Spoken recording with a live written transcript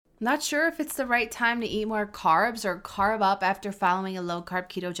Not sure if it's the right time to eat more carbs or carb up after following a low-carb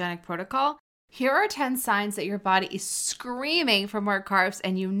ketogenic protocol? Here are 10 signs that your body is screaming for more carbs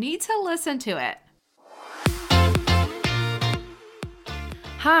and you need to listen to it.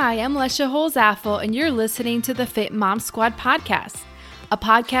 Hi, I'm Lesha Holzaffel and you're listening to the Fit Mom Squad podcast, a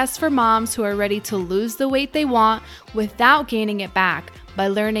podcast for moms who are ready to lose the weight they want without gaining it back by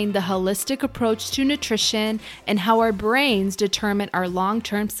learning the holistic approach to nutrition and how our brains determine our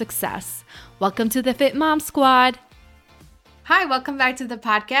long-term success. Welcome to the Fit Mom Squad. Hi, welcome back to the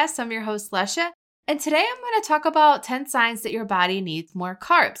podcast. I'm your host, Lesha, and today I'm going to talk about 10 signs that your body needs more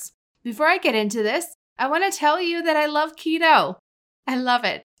carbs. Before I get into this, I want to tell you that I love keto. I love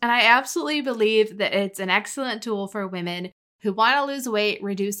it, and I absolutely believe that it's an excellent tool for women who want to lose weight,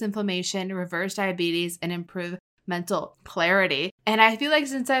 reduce inflammation, reverse diabetes, and improve mental clarity. And I feel like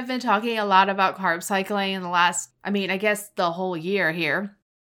since I've been talking a lot about carb cycling in the last, I guess the whole year here,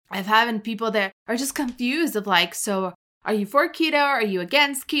 I've had people that are just confused of like, so are you for keto? Are you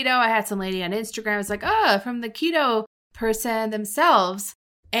against keto? I had some lady on Instagram, it's like, from the keto person themselves.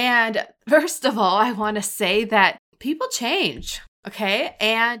 And first of all, I want to say that people change, okay?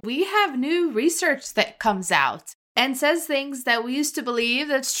 And we have new research that comes out and says things that we used to believe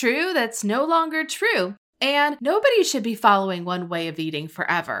that's true, that's no longer true. And nobody should be following one way of eating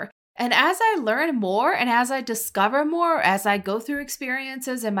forever. And as I learn more and as I discover more, as I go through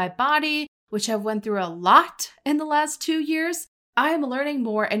experiences in my body, which I've went through a lot in the last 2 years, I am learning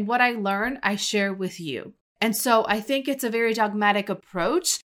more. And what I learn, I share with you. And so I think it's a very dogmatic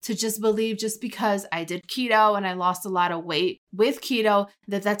approach to just believe just because I did keto and I lost a lot of weight with keto,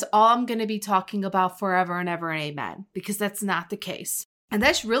 that's all I'm going to be talking about forever and ever and amen, because that's not the case. And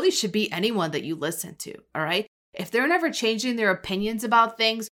that really should be anyone that you listen to, all right? If they're never changing their opinions about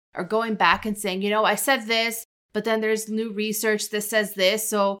things or going back and saying, I said this, but then there's new research that says this,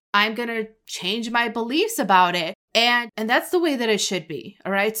 so I'm going to change my beliefs about it. And that's the way that it should be,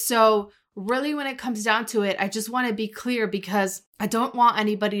 all right? So really when it comes down to it, I just want to be clear because I don't want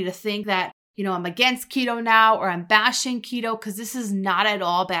anybody to think that, I'm against keto now or I'm bashing keto, because this is not at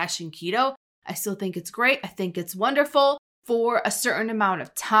all bashing keto. I still think it's great. I think it's wonderful for a certain amount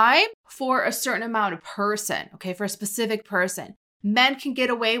of time, for a certain amount of person, okay, for a specific person. Men can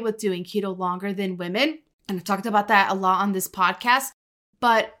get away with doing keto longer than women. And I've talked about that a lot on this podcast,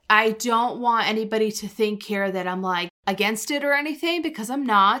 but I don't want anybody to think here that I'm like against it or anything, because I'm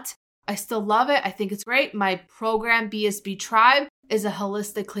not. I still love it. I think it's great. My program, BSB Tribe, is a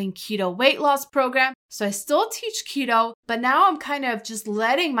holistic clean keto weight loss program. So I still teach keto, but now I'm kind of just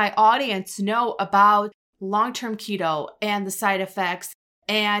letting my audience know about long-term keto and the side effects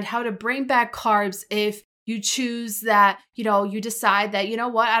and how to bring back carbs if you choose that, you decide that, I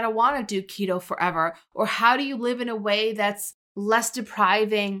don't want to do keto forever. Or how do you live in a way that's less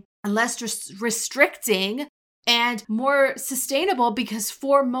depriving and less restricting and more sustainable, because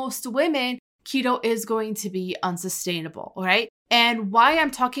for most women, keto is going to be unsustainable, all right? And why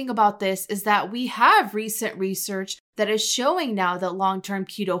I'm talking about this is that we have recent research that is showing now that long-term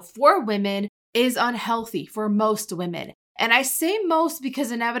keto for women is unhealthy for most women. And I say most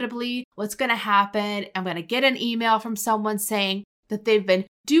because inevitably what's going to happen, I'm going to get an email from someone saying that they've been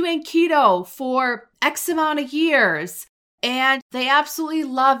doing keto for X amount of years and they absolutely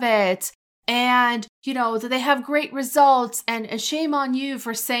love it. And, that they have great results, and shame on you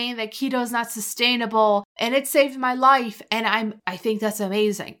for saying that keto is not sustainable and it saved my life. And I think that's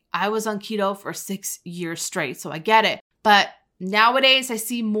amazing. I was on keto for 6 years straight, so I get it. But nowadays I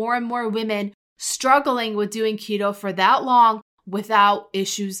see more and more women struggling with doing keto for that long without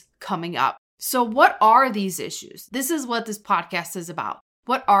issues coming up. So what are these issues? This is what this podcast is about.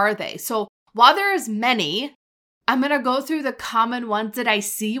 What are they? So while there's many, I'm going to go through the common ones that I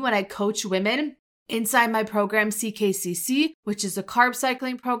see when I coach women inside my program, CKCC, which is a carb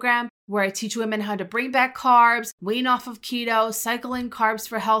cycling program where I teach women how to bring back carbs, wean off of keto, cycle in carbs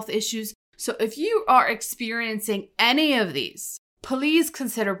for health issues. So if you are experiencing any of these, please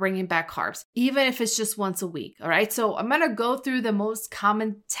consider bringing back carbs, even if it's just once a week. All right. So I'm going to go through the most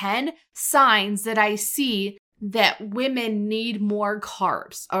common 10 signs that I see that women need more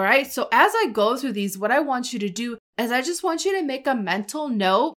carbs. All right. So as I go through these, what I want you to do is I just want you to make a mental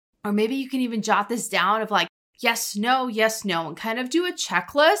note, or maybe you can even jot this down of like, yes, no, and kind of do a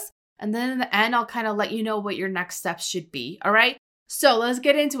checklist. And then in the end, I'll kind of let you know what your next steps should be. All right. So let's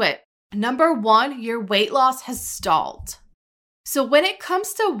get into it. Number 1, your weight loss has stalled. So when it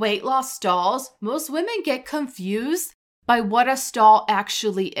comes to weight loss stalls, most women get confused by what a stall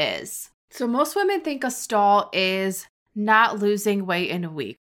actually is. So most women think a stall is not losing weight in a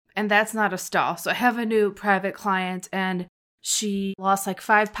week, and that's not a stall. So I have a new private client and she lost like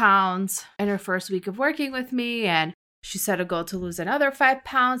 5 pounds in her first week of working with me. And she set a goal to lose another 5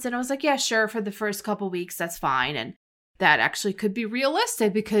 pounds. And I was like, yeah, sure. For the first couple weeks, that's fine. And that actually could be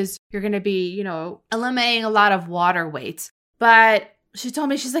realistic because you're going to be, eliminating a lot of water weight. But she told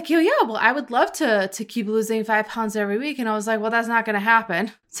me, she's like, yeah, well, I would love to keep losing 5 pounds every week. And I was like, well, that's not going to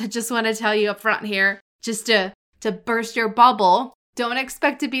happen. So I just want to tell you up front here, just to burst your bubble, don't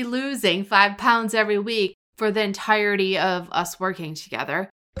expect to be losing 5 pounds every week for the entirety of us working together.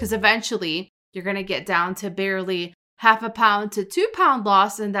 Because eventually you're going to get down to barely half a pound to 2 pound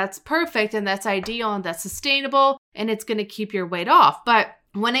loss. And that's perfect. And that's ideal. And that's sustainable. And it's going to keep your weight off. But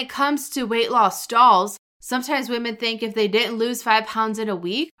when it comes to weight loss stalls, sometimes women think if they didn't lose 5 pounds in a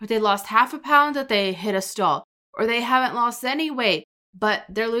week, or they lost half a pound, that they hit a stall, or they haven't lost any weight, but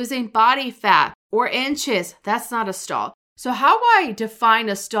they're losing body fat or inches. That's not a stall. So how I define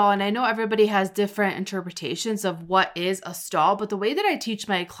a stall, and I know everybody has different interpretations of what is a stall, but the way that I teach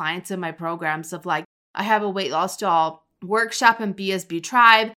my clients in my programs of like, I have a weight loss stall workshop in BSB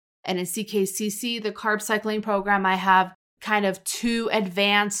Tribe, and in CKCC, the carb cycling program, I have kind of 2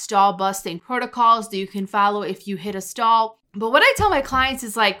 advanced stall busting protocols that you can follow if you hit a stall. But what I tell my clients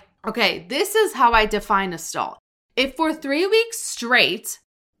is like, okay, this is how I define a stall. If for 3 weeks straight,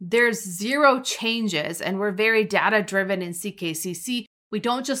 there's 0 changes, and we're very data driven in CKCC, we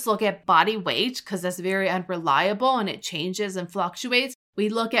don't just look at body weight because that's very unreliable and it changes and fluctuates. We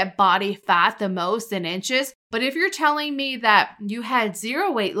look at body fat the most in inches. But if you're telling me that you had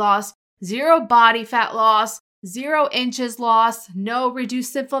 0 weight loss, 0 body fat loss, 0 inches lost, no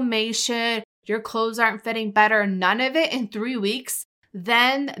reduced inflammation, your clothes aren't fitting better, none of it in 3 weeks,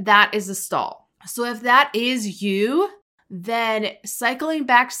 then that is a stall. So if that is you, then cycling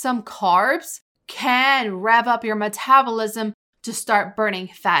back some carbs can rev up your metabolism to start burning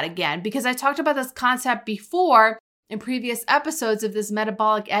fat again. Because I talked about this concept before in previous episodes of this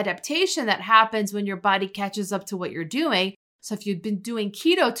metabolic adaptation that happens when your body catches up to what you're doing. So if you've been doing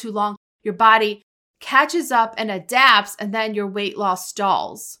keto too long, your body catches up and adapts, and then your weight loss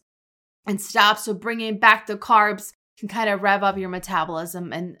stalls and stops. So bringing back the carbs can kind of rev up your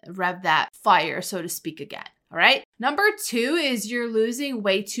metabolism and rev that fire, so to speak, again. All right. Number 2 is you're losing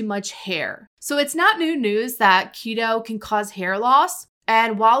way too much hair. So it's not new news that keto can cause hair loss.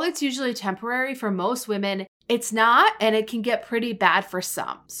 And while it's usually temporary for most women, it's not, and it can get pretty bad for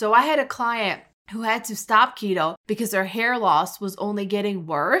some. So I had a client who had to stop keto because her hair loss was only getting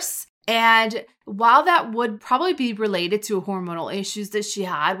worse. And while that would probably be related to hormonal issues that she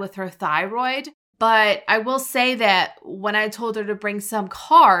had with her thyroid, but I will say that when I told her to bring some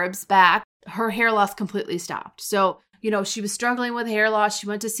carbs back, her hair loss completely stopped. So, she was struggling with hair loss. She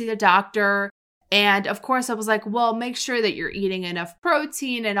went to see the doctor. And of course, I was like, well, make sure that you're eating enough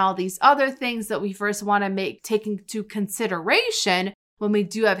protein and all these other things that we first want to take into consideration when we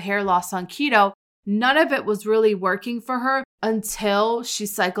do have hair loss on keto. None of it was really working for her until she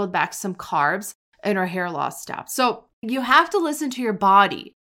cycled back some carbs and her hair loss stopped. So you have to listen to your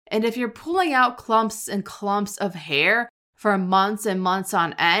body. And if you're pulling out clumps and clumps of hair for months and months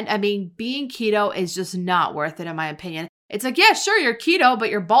on end, being keto is just not worth it, in my opinion. It's like, yeah, sure, you're keto,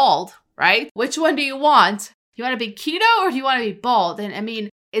 but you're bald, right? Which one do you want? You want to be keto or do you want to be bald? And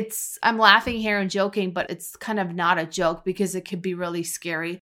I'm laughing here and joking, but it's kind of not a joke because it could be really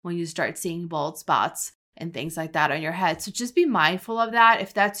scary when you start seeing bald spots and things like that on your head. So just be mindful of that.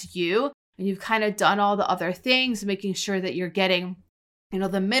 If that's you and you've kind of done all the other things, making sure that you're getting,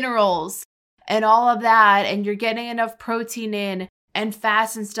 the minerals and all of that, and you're getting enough protein in and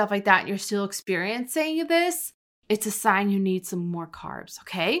fats and stuff like that, and you're still experiencing this, it's a sign you need some more carbs,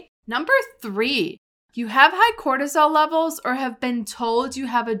 okay? Number 3, you have high cortisol levels or have been told you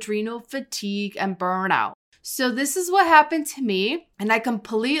have adrenal fatigue and burnout. So this is what happened to me, and I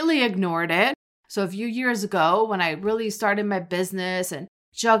completely ignored it. So a few years ago, when I really started my business and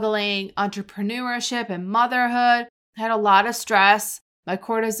juggling entrepreneurship and motherhood, I had a lot of stress. My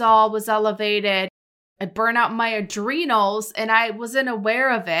cortisol was elevated. I burned out my adrenals, and I wasn't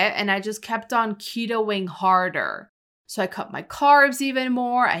aware of it, and I just kept on ketoing harder. So I cut my carbs even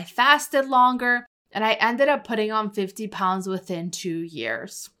more. I fasted longer, and I ended up putting on 50 pounds within 2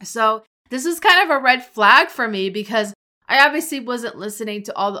 years. So this is kind of a red flag for me because I obviously wasn't listening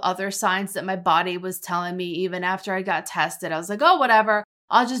to all the other signs that my body was telling me even after I got tested. I was like, oh, whatever,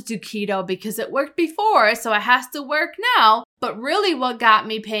 I'll just do keto because it worked before, so it has to work now. But really what got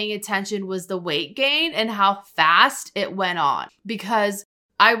me paying attention was the weight gain and how fast it went on, because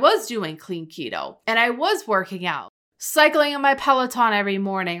I was doing clean keto and I was working out, cycling on my Peloton every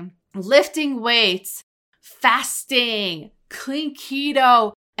morning, lifting weights, fasting, clean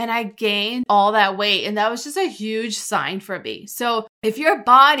keto, and I gained all that weight. And that was just a huge sign for me. So if your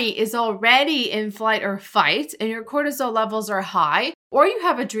body is already in flight or fight and your cortisol levels are high, or you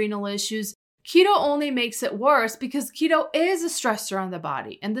have adrenal issues, keto only makes it worse because keto is a stressor on the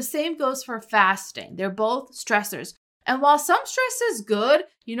body. And the same goes for fasting. They're both stressors. And while some stress is good,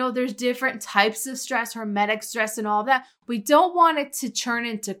 there's different types of stress, hormetic stress and all that, we don't want it to turn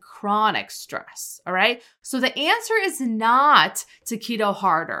into chronic stress, all right? So the answer is not to keto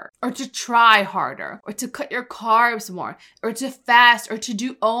harder or to try harder or to cut your carbs more or to fast or to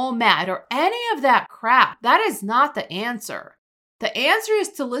do OMAD or any of that crap. That is not the answer. The answer is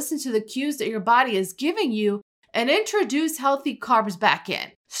to listen to the cues that your body is giving you and introduce healthy carbs back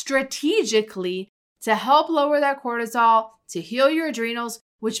in strategically to help lower that cortisol, to heal your adrenals,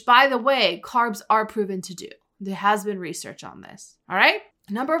 which, by the way, carbs are proven to do. There has been research on this. All right.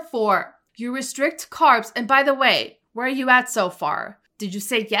 Number 4, you restrict carbs. And by the way, where are you at so far? Did you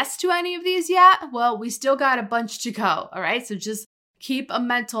say yes to any of these yet? Well, we still got a bunch to go. All right. So just keep a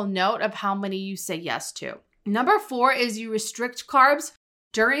mental note of how many you say yes to. Number 4 is you restrict carbs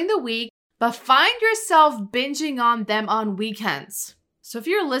during the week, but find yourself binging on them on weekends. So if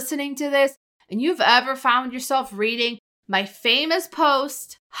you're listening to this and you've ever found yourself reading my famous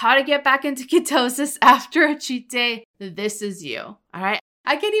post, How to Get Back into Ketosis After a Cheat Day, this is you. All right.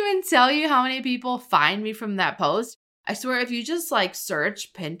 I can't even tell you how many people find me from that post. I swear, if you just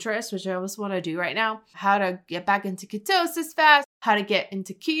search Pinterest, which I always want to do right now, how to get back into ketosis fast, how to get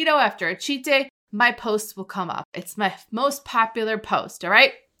into keto after a cheat day, my post will come up. It's my most popular post. All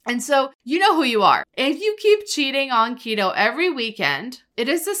right. And so you know who you are. If you keep cheating on keto every weekend, it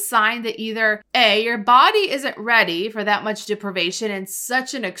is a sign that either A, your body isn't ready for that much deprivation and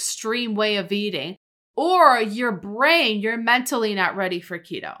such an extreme way of eating, or your brain, you're mentally not ready for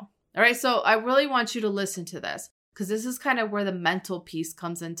keto. All right. So I really want you to listen to this because this is kind of where the mental piece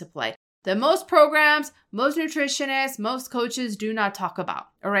comes into play that most programs, most nutritionists, most coaches do not talk about.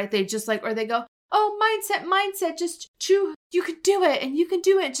 All right. They just or they go, oh, mindset, just chew. You can do it and you can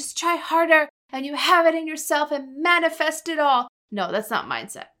do it. Just try harder and you have it in yourself and manifest it all. No, that's not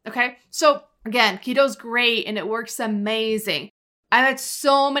mindset. Okay. So again, keto's great and it works amazing. I've had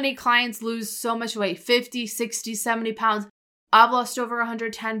so many clients lose so much weight, 50, 60, 70 pounds. I've lost over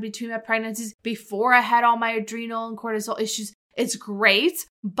 110 between my pregnancies before I had all my adrenal and cortisol issues. It's great,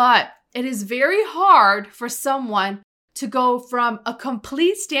 but it is very hard for someone to go from a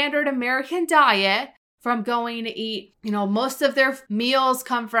complete standard American diet, from going to eat, most of their meals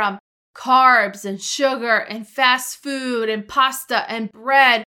come from carbs and sugar and fast food and pasta and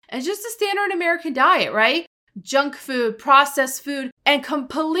bread and just a standard American diet, right? Junk food, processed food, and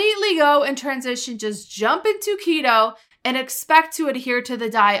completely go and transition, just jump into keto and expect to adhere to the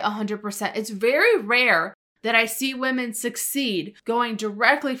diet 100%. It's very rare that I see women succeed going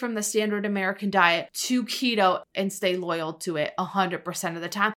directly from the standard American diet to keto and stay loyal to it 100% of the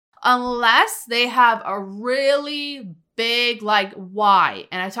time, unless they have a really big why.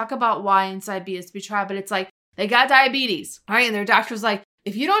 And I talk about why inside BSB Tribe, but it's they got diabetes, all right? And their doctor's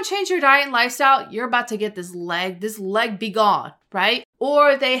if you don't change your diet and lifestyle, you're about to get this leg be gone, right?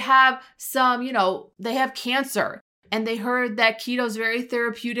 Or they have some, they have cancer and they heard that keto is very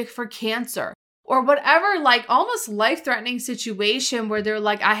therapeutic for cancer. Or whatever, almost life-threatening situation where they're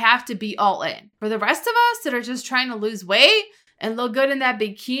I have to be all in. For the rest of us that are just trying to lose weight and look good in that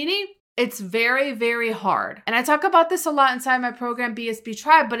bikini, it's very, very hard. And I talk about this a lot inside my program, BSB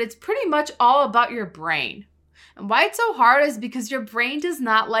Tribe, but it's pretty much all about your brain. And why it's so hard is because your brain does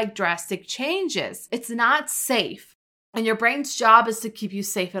not like drastic changes. It's not safe. And your brain's job is to keep you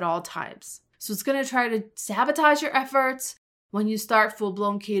safe at all times. So it's going to try to sabotage your efforts when you start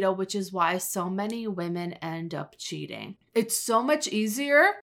full-blown keto, which is why so many women end up cheating. It's so much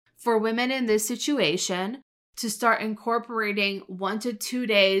easier for women in this situation to start incorporating 1 to 2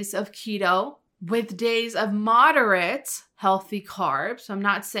 days of keto with days of moderate healthy carbs. So I'm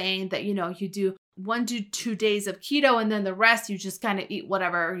not saying that, you do 1 to 2 days of keto and then the rest you just kind of eat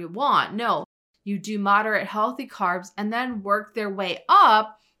whatever you want. No, you do moderate healthy carbs and then work their way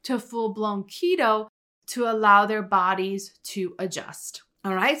up to full-blown keto to allow their bodies to adjust.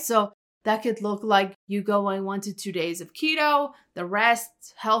 All right. So that could look like you going 1 to 2 days of keto, the rest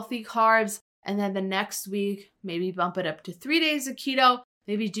healthy carbs, and then the next week, maybe bump it up to 3 days of keto.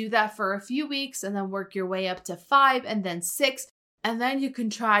 Maybe do that for a few weeks and then work your way up to 5 and then 6. And then you can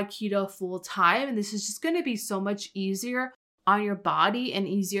try keto full time. And this is just going to be so much easier on your body and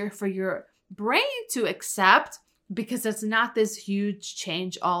easier for your brain to accept because it's not this huge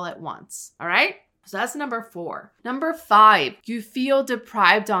change all at once. All right. So that's number 4. Number 5, you feel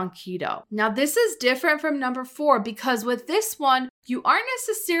deprived on keto. Now this is different from number 4 because with this one, you aren't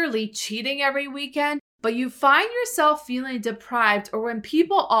necessarily cheating every weekend, but you find yourself feeling deprived, or when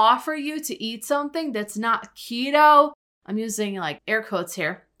people offer you to eat something that's not keto, I'm using like air quotes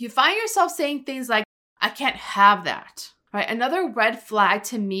here, you find yourself saying things like, I can't have that, right? Another red flag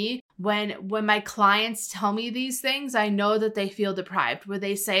to me when my clients tell me these things, I know that they feel deprived, where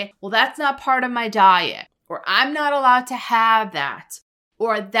they say, well, that's not part of my diet, or I'm not allowed to have that,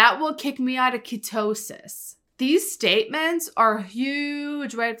 or that will kick me out of ketosis. These statements are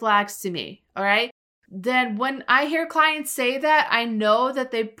huge red flags to me, all right? Then when I hear clients say that, I know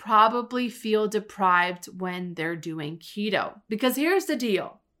that they probably feel deprived when they're doing keto. Because here's the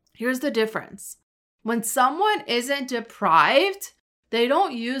deal. Here's the difference. When someone isn't deprived, they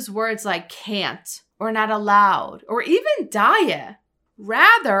don't use words like can't or not allowed or even diet.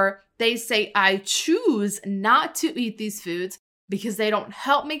 Rather, they say, I choose not to eat these foods because they don't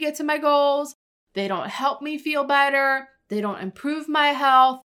help me get to my goals. They don't help me feel better. They don't improve my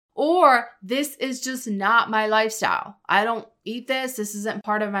health. Or this is just not my lifestyle. I don't eat this. This isn't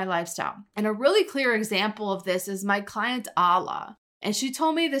part of my lifestyle. And a really clear example of this is my client, Ala. And she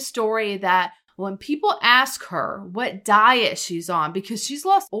told me the story that when people ask her what diet she's on, because she's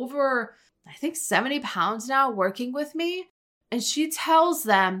lost over, I think, 70 pounds now working with me. And she tells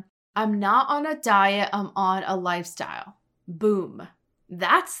them, I'm not on a diet. I'm on a lifestyle. Boom.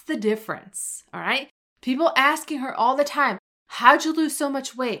 That's the difference. All right. People asking her all the time, how'd you lose so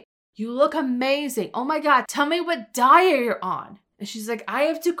much weight? You look amazing. Oh my God, tell me what diet you're on. And she's like, I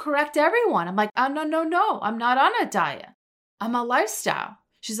have to correct everyone. I'm like, oh, no. I'm not on a diet. I'm a lifestyle.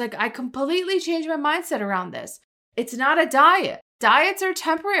 She's like, I completely changed my mindset around this. It's not a diet. Diets are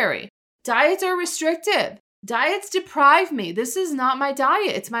temporary. Diets are restrictive. Diets deprive me. This is not my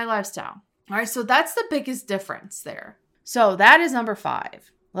diet. It's my lifestyle. All right, so that's the biggest difference there. So that is number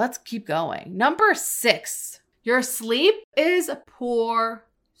 5. Let's keep going. Number 6. Your sleep is poor,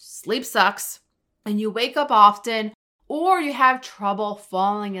 sleep sucks, and you wake up often, or you have trouble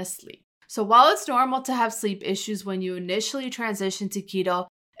falling asleep. So while it's normal to have sleep issues when you initially transition to keto,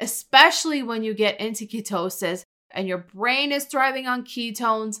 especially when you get into ketosis and your brain is thriving on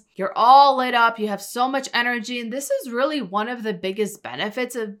ketones, you're all lit up, you have so much energy, and this is really one of the biggest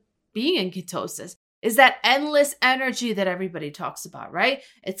benefits of being in ketosis. Is that endless energy that everybody talks about, right?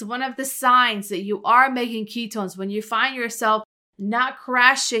 It's one of the signs that you are making ketones when you find yourself not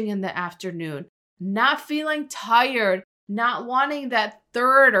crashing in the afternoon, not feeling tired, not wanting that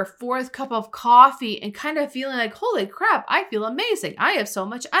 3rd or 4th cup of coffee and kind of feeling like, holy crap, I feel amazing. I have so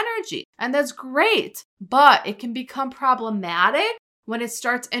much energy. And that's great. But it can become problematic when it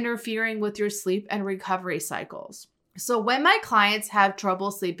starts interfering with your sleep and recovery cycles. So when my clients have trouble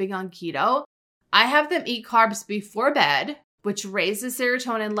sleeping on keto, I have them eat carbs before bed, which raises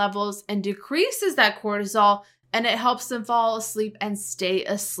serotonin levels and decreases that cortisol, and it helps them fall asleep and stay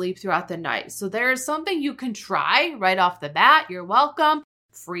asleep throughout the night. So there is something you can try right off the bat. You're welcome.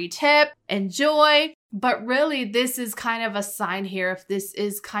 Free tip. Enjoy. But really, this is kind of a sign here, if this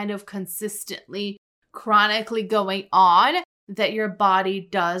is kind of consistently, chronically going on, that your body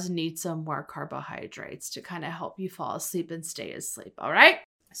does need some more carbohydrates to kind of help you fall asleep and stay asleep. All right?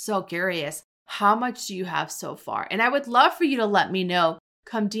 So curious. How much do you have so far? And I would love for you to let me know.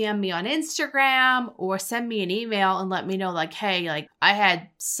 Come DM me on Instagram or send me an email and let me know like, hey, like I had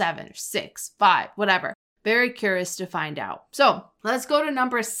 7, 6, 5, whatever. Very curious to find out. So let's go to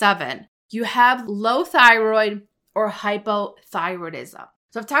number 7. You have low thyroid or hypothyroidism.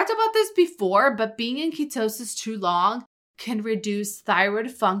 So I've talked about this before, but being in ketosis too long can reduce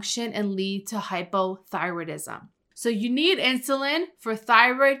thyroid function and lead to hypothyroidism. So you need insulin for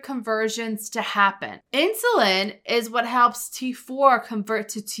thyroid conversions to happen. Insulin is what helps T4 convert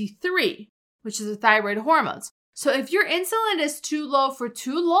to T3, which is the thyroid hormones. So if your insulin is too low for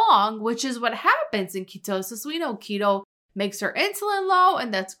too long, which is what happens in ketosis, we know keto makes our insulin low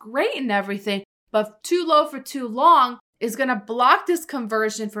and that's great and everything, but too low for too long is going to block this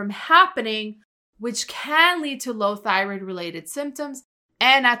conversion from happening, which can lead to low thyroid related symptoms.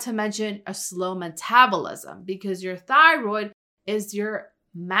 And not to mention a slow metabolism, because your thyroid is your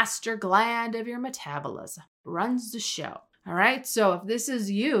master gland of your metabolism. Runs the show. All right. So if this is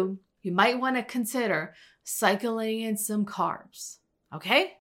you, you might want to consider cycling in some carbs.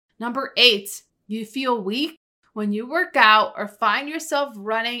 Okay. Number 8, you feel weak when you work out or find yourself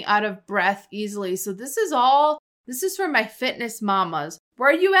running out of breath easily. So this is for my fitness mamas.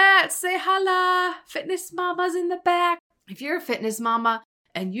 Where are you at? Say holla. Fitness mamas in the back. If you're a fitness mama,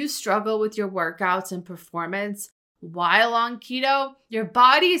 and you struggle with your workouts and performance while on keto, your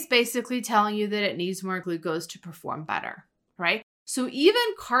body is basically telling you that it needs more glucose to perform better, right? So even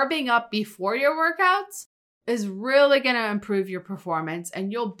carbing up before your workouts is really going to improve your performance,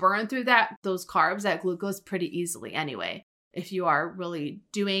 and you'll burn through those carbs, that glucose pretty easily anyway. If you are really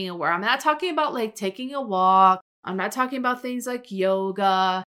doing it, where I'm not talking about like taking a walk. I'm not talking about things like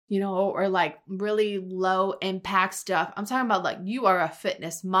yoga, or like really low impact stuff. I'm talking about like you are a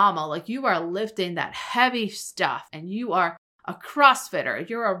fitness mama, like you are lifting that heavy stuff and you are a CrossFitter,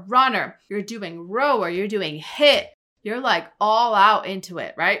 you're a runner, you're doing rower, you're doing HIIT, you're like all out into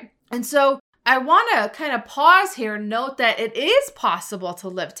it, right? And so I want to kind of pause here and note that it is possible to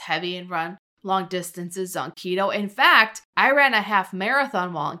lift heavy and run long distances on keto. In fact, I ran a half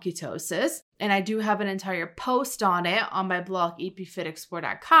marathon while on ketosis, and I do have an entire post on it on my blog,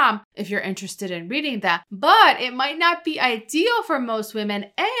 epfitexplore.com, if you're interested in reading that. But it might not be ideal for most women,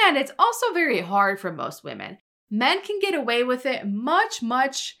 and it's also very hard for most women. Men can get away with it much,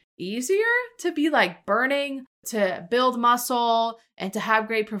 much easier to be like burning, to build muscle, and to have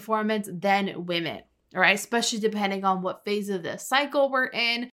great performance than women, all right? Especially depending on what phase of the cycle we're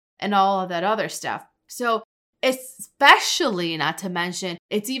in and all of that other stuff. So especially, not to mention,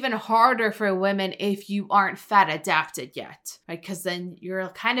 it's even harder for women if you aren't fat adapted yet, right? Because then you're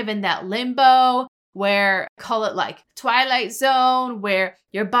kind of in that limbo where, call it like twilight zone, where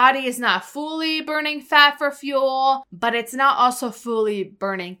your body is not fully burning fat for fuel, but it's not also fully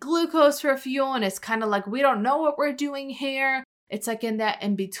burning glucose for fuel. And it's kind of like, we don't know what we're doing here. It's like in that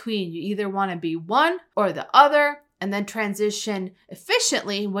in between. You either want to be one or the other, and then transition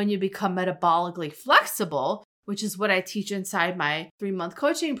efficiently when you become metabolically flexible, which is what I teach inside my 3-month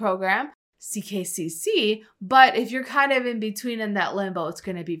coaching program, CKCC. But if you're kind of in between in that limbo, it's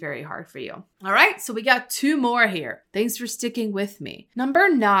going to be very hard for you. All right, so we got 2 more here. Thanks for sticking with me. Number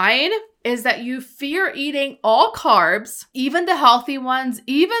 9 is that you fear eating all carbs, even the healthy ones,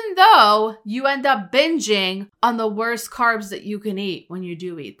 even though you end up binging on the worst carbs that you can eat when you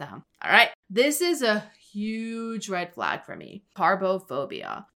do eat them. All right, this is a huge red flag for me,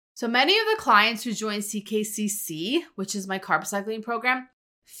 carbophobia. So many of the clients who join CKCC, which is my carb cycling program,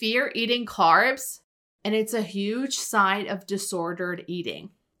 fear eating carbs, and it's a huge sign of disordered eating.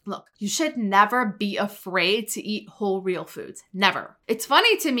 Look, you should never be afraid to eat whole real foods. Never. It's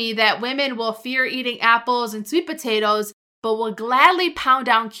funny to me that women will fear eating apples and sweet potatoes, but will gladly pound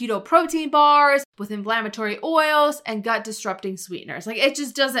down keto protein bars with inflammatory oils and gut disrupting sweeteners. Like, it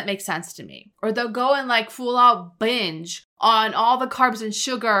just doesn't make sense to me. Or they'll go and like full out binge on all the carbs and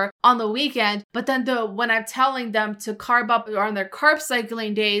sugar on the weekend, but then when I'm telling them to carb up or on their carb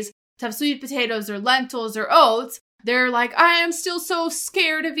cycling days to have sweet potatoes or lentils or oats, they're like, I am still so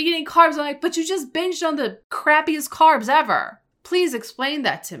scared of eating carbs. I'm like, but you just binged on the crappiest carbs ever. Please explain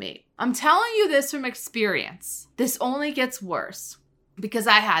that to me. I'm telling you this from experience. This only gets worse because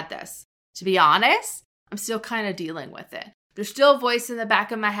I had this. To be honest, I'm still kind of dealing with it. There's still a voice in the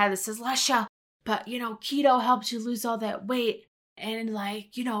back of my head that says, Lesha, but keto helps you lose all that weight. And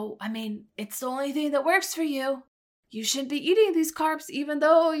it's the only thing that works for you. You shouldn't be eating these carbs even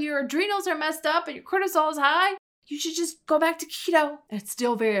though your adrenals are messed up and your cortisol is high. You should just go back to keto. It's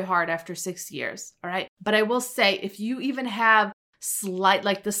still very hard after 6 years, all right? But I will say, if you even have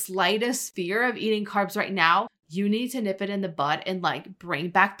the slightest fear of eating carbs right now, you need to nip it in the bud and like bring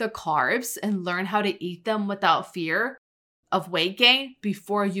back the carbs and learn how to eat them without fear of weight gain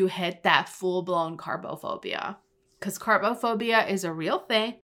before you hit that full-blown carbophobia. Because carbophobia is a real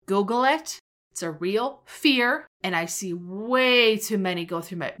thing. Google it. It's a real fear. And I see way too many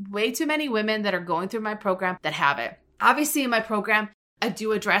women that are going through my program that have it. Obviously, in my program, I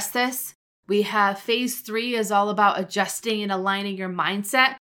do address this. We have phase 3 is all about adjusting and aligning your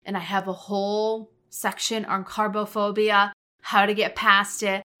mindset. And I have a whole section on carbophobia, how to get past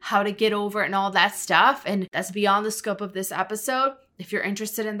it, how to get over it, and all that stuff. And that's beyond the scope of this episode. If you're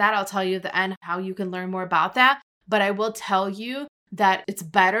interested in that, I'll tell you at the end how you can learn more about that. But I will tell you that it's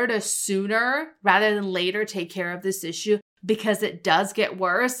better to sooner rather than later take care of this issue, because it does get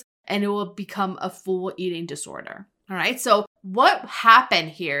worse and it will become a full eating disorder. All right. So what happened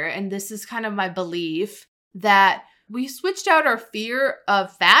here, and this is kind of my belief, that we switched out our fear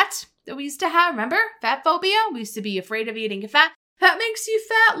of fat that we used to have. Remember? Fat phobia? We used to be afraid of eating fat. Fat makes you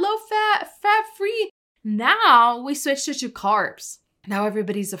fat, low fat, fat free. Now we switched it to carbs. Now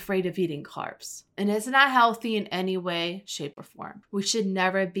everybody's afraid of eating carbs. And it's not healthy in any way, shape, or form. We should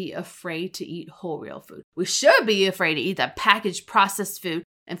never be afraid to eat whole real food. We should be afraid to eat that packaged processed food,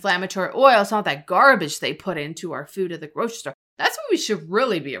 inflammatory oils, all that garbage they put into our food at the grocery store. That's what we should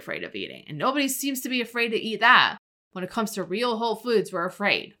really be afraid of eating. And nobody seems to be afraid to eat that. When it comes to real whole foods, we're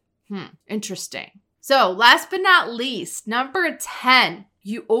afraid. Interesting. So last but not least, number 10,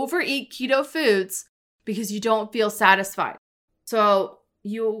 you overeat keto foods because you don't feel satisfied. So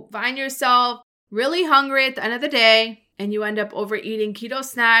you find yourself really hungry at the end of the day and you end up overeating keto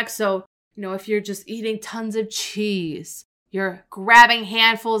snacks. So, if you're just eating tons of cheese, you're grabbing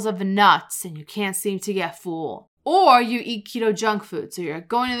handfuls of nuts and you can't seem to get full. Or you eat keto junk food. So you're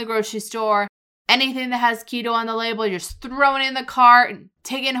going to the grocery store, anything that has keto on the label, you're just throwing it in the cart and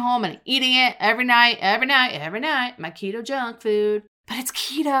taking it home and eating it every night, my keto junk food. But it's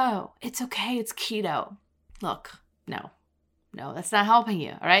keto. It's okay. It's keto. Look, no, that's not helping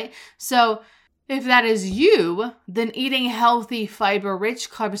you. All right. So if that is you, then eating healthy, fiber-rich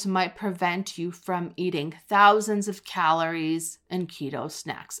carbs might prevent you from eating thousands of calories in keto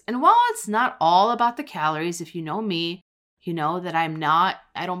snacks. And while it's not all about the calories, if you know me, you know that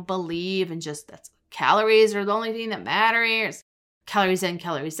I don't believe in just that calories are the only thing that matters. Calories in,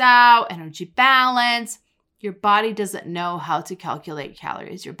 calories out, energy balance. Your body doesn't know how to calculate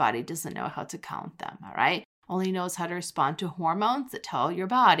calories. Your body doesn't know how to count them, all right? Only knows how to respond to hormones that tell your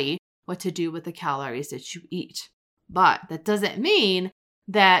body what to do with the calories that you eat. But that doesn't mean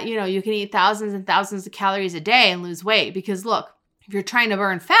that, you can eat thousands and thousands of calories a day and lose weight. Because look, if you're trying to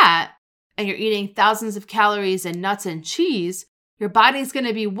burn fat and you're eating thousands of calories in nuts and cheese, your body's going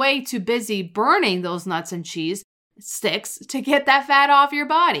to be way too busy burning those nuts and cheese sticks to get that fat off your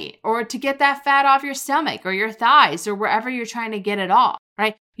body or to get that fat off your stomach or your thighs or wherever you're trying to get it off,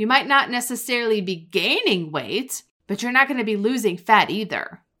 right? You might not necessarily be gaining weight, but you're not going to be losing fat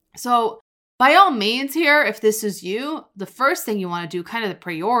either. So by all means here, if this is you, the first thing you want to do, kind of the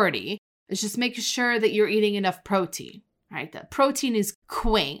priority, is just making sure that you're eating enough protein, right? That protein is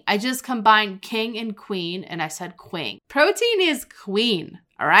queen. I just combined king and queen and I said queen. Protein is queen,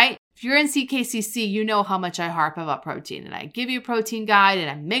 all right? If you're in CKCC, you know how much I harp about protein and I give you a protein guide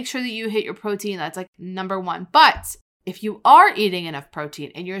and I make sure that you hit your protein. That's like number one. But if you are eating enough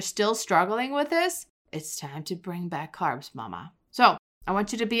protein and you're still struggling with this, it's time to bring back carbs, mama. So I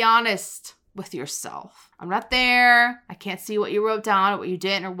want you to be honest with yourself. I'm not there. I can't see what you wrote down or what you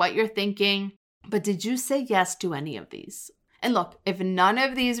didn't or what you're thinking. But did you say yes to any of these? And look, if none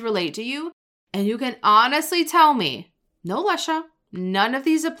of these relate to you and you can honestly tell me, no, Lesha, none of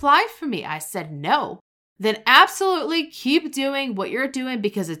these apply for me. I said no. Then absolutely keep doing what you're doing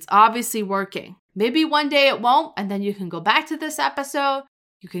because it's obviously working. Maybe one day it won't. And then you can go back to this episode.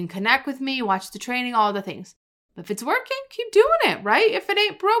 You can connect with me, watch the training, all the things. But if it's working, keep doing it, right? If it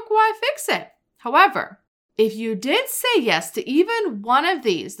ain't broke, why fix it? However, if you did say yes to even one of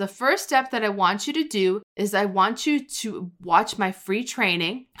these, the first step that I want you to do is I want you to watch my free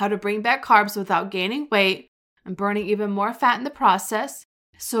training, how to bring back carbs without gaining weight and burning even more fat in the process,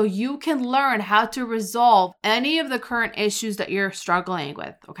 so you can learn how to resolve any of the current issues that you're struggling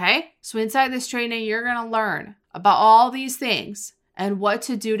with, okay? So inside this training, you're going to learn about all these things and what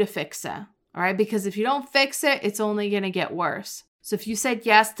to do to fix it. All right, because if you don't fix it, it's only going to get worse. So if you said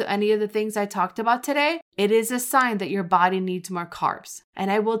yes to any of the things I talked about today, it is a sign that your body needs more carbs.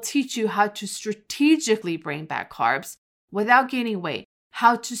 And I will teach you how to strategically bring back carbs without gaining weight,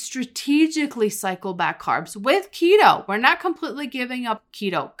 how to strategically cycle back carbs with keto. We're not completely giving up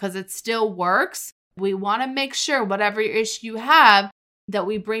keto because it still works. We want to make sure whatever issue you have, that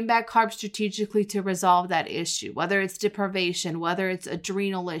we bring back carbs strategically to resolve that issue, whether it's deprivation, whether it's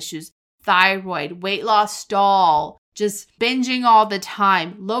adrenal issues, thyroid, weight loss stall, just binging all the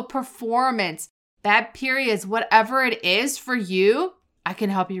time, low performance, bad periods, whatever it is for you, I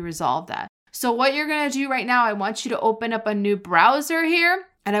can help you resolve that. So what you're going to do right now, I want you to open up a new browser here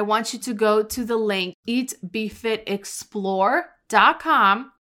and I want you to go to the link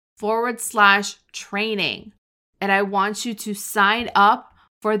eatbefitexplore.com/training. And I want you to sign up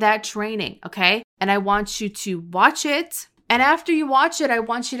for that training, okay? And I want you to watch it. And after you watch it, I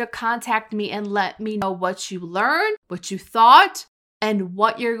want you to contact me and let me know what you learned, what you thought, and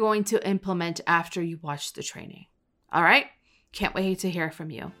what you're going to implement after you watch the training. All right? Can't wait to hear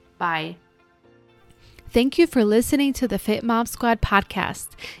from you. Bye. Thank you for listening to the Fit Mom Squad podcast.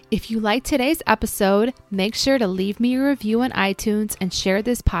 If you liked today's episode, make sure to leave me a review on iTunes and share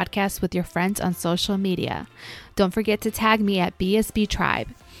this podcast with your friends on social media. Don't forget to tag me at BSB Tribe.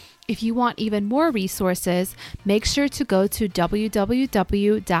 If you want even more resources, make sure to go to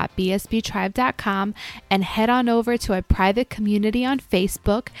www.bsbtribe.com and head on over to a private community on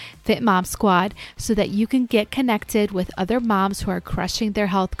Facebook, Fit Mom Squad, so that you can get connected with other moms who are crushing their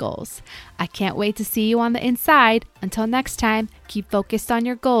health goals. I can't wait to see you on the inside. Until next time, keep focused on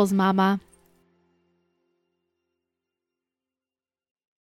your goals, mama.